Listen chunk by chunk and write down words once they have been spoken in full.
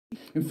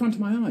In front of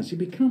my eyes, he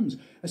becomes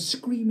a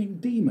screaming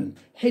demon,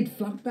 head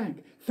flung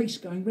back, face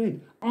going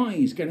red,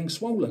 eyes getting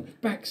swollen,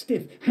 back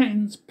stiff,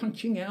 hands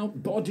punching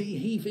out, body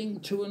heaving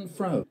to and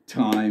fro.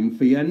 Time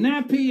for your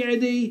nappy,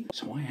 Eddie.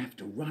 So I have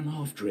to run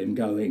after him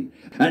going,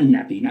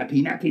 nappy,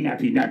 nappy, nappy,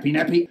 nappy, nappy,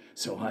 nappy.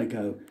 So I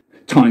go,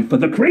 time for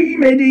the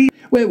cream, Eddie.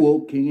 We're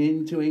walking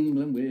into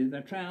England with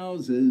our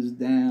trousers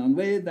down,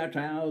 with our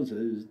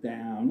trousers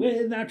down,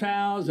 with our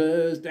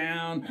trousers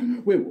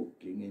down. We're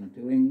walking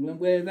into England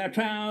with our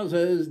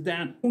trousers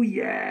down. Oh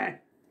yeah!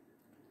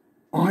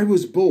 I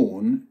was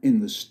born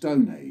in the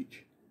Stone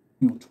Age.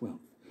 You're 12.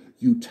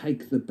 You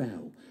take the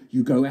bell.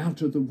 You go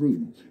out of the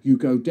room, you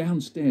go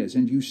downstairs,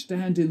 and you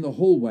stand in the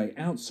hallway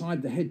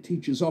outside the head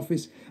teacher's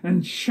office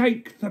and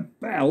shake the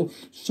bell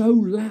so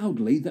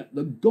loudly that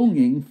the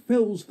gonging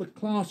fills the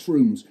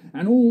classrooms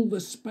and all the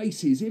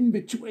spaces in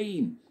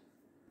between.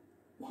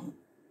 What?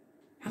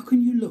 How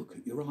can you look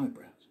at your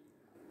eyebrows?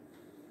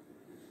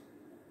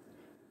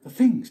 The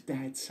things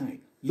Dad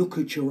say, look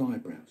at your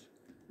eyebrows.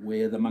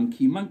 We're the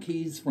monkey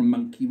monkeys from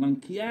Monkey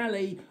Monkey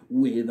Alley.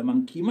 We're the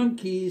monkey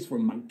monkeys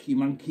from Monkey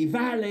Monkey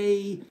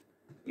Valley.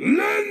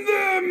 Lend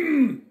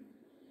them!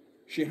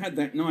 She had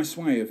that nice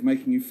way of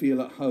making you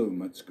feel at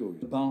home at school.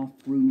 The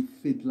bathroom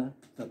fiddler,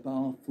 the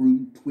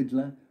bathroom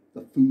twiddler,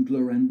 the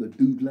foodler and the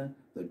doodler,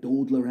 the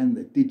dawdler and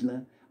the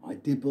diddler. I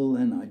dibble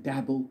and I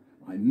dabble,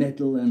 I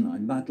meddle and I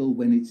muddle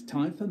when it's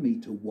time for me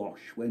to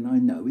wash, when I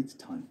know it's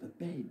time for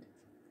bed.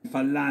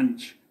 For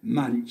lunch,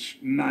 munch,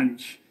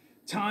 munch.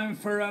 Time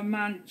for a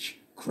munch,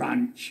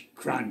 crunch,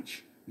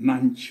 crunch,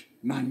 munch,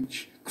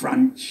 munch,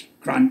 crunch,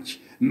 crunch,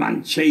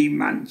 munchy,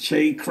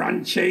 munchy,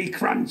 crunchy,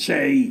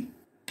 crunchy.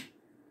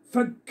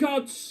 For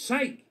God's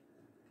sake,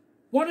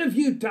 what have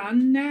you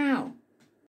done now?